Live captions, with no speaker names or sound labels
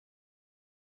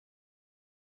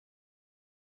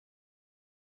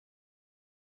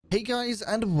Hey guys,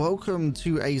 and welcome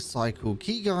to a cycle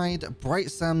key guide,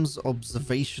 Bright Sam's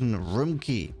observation room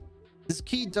key. This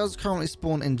key does currently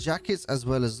spawn in jackets as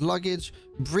well as luggage,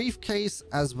 briefcase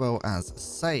as well as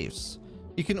safes.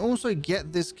 You can also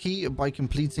get this key by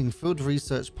completing field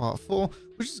research part 4,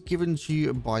 which is given to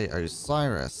you by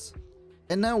Osiris.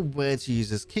 And now where to use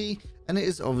this key, and it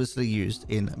is obviously used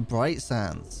in Bright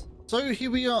Sands. So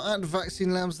here we are at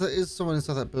Vaccine Labs. There is someone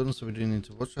inside that building, so we do need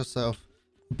to watch ourselves.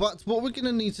 But what we're going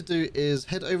to need to do is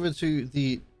head over to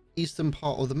the eastern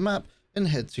part of the map and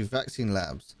head to Vaccine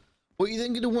Labs. What you're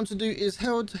then going to want to do is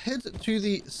head to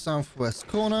the southwest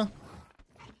corner,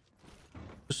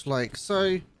 just like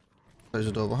so. Close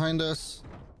the door behind us.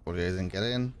 Audio didn't get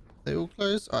in. They all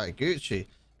closed. All right, Gucci.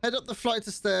 Head up the flight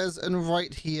of stairs, and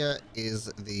right here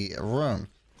is the room.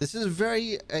 This is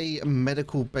a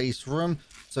medical based room.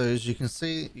 So as you can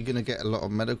see, you're going to get a lot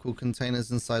of medical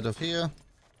containers inside of here,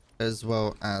 as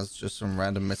well as just some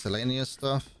random miscellaneous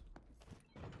stuff.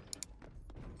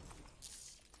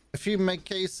 A few med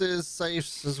cases,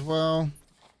 safes as well,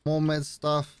 more med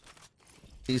stuff,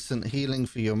 decent healing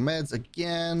for your meds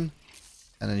again,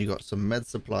 and then you got some med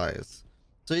supplies.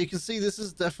 So you can see this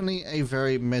is definitely a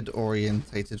very med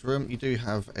orientated room. You do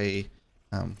have a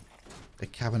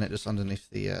cabinet just underneath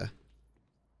the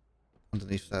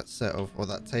underneath that set of, or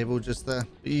that table just there,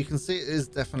 but you can see it is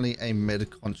definitely a med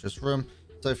conscious room.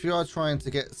 So if you are trying to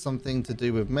get something to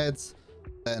do with meds,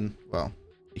 then, well,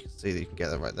 you can see that you can get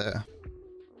that right there.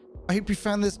 I hope you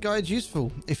found this guide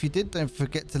useful. If you did, don't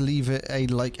forget to leave it a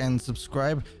like and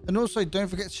subscribe. And also don't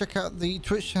forget to check out the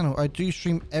Twitch channel. I do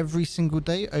stream every single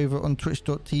day over on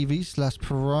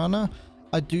twitch.tv/Piranha.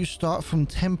 I do start from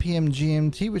 10 PM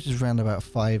GMT, which is around about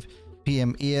 5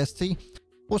 PM EST.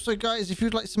 Also guys, if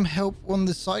you'd like some help on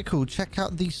the cycle, check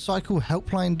out the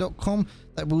cyclehelpline.com.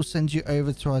 That will send you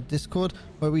over to our Discord,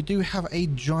 where we do have a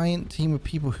giant team of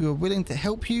people who are willing to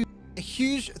help you. A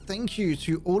huge thank you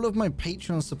to all of my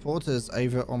Patreon supporters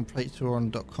over on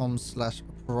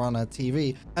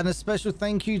patreon.com/PiranhaTV, and a special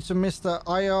thank you to Mr.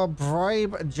 IR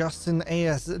Bribe, Justin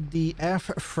ASDF,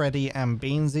 Freddy and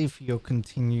Beansy for your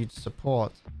continued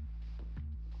support.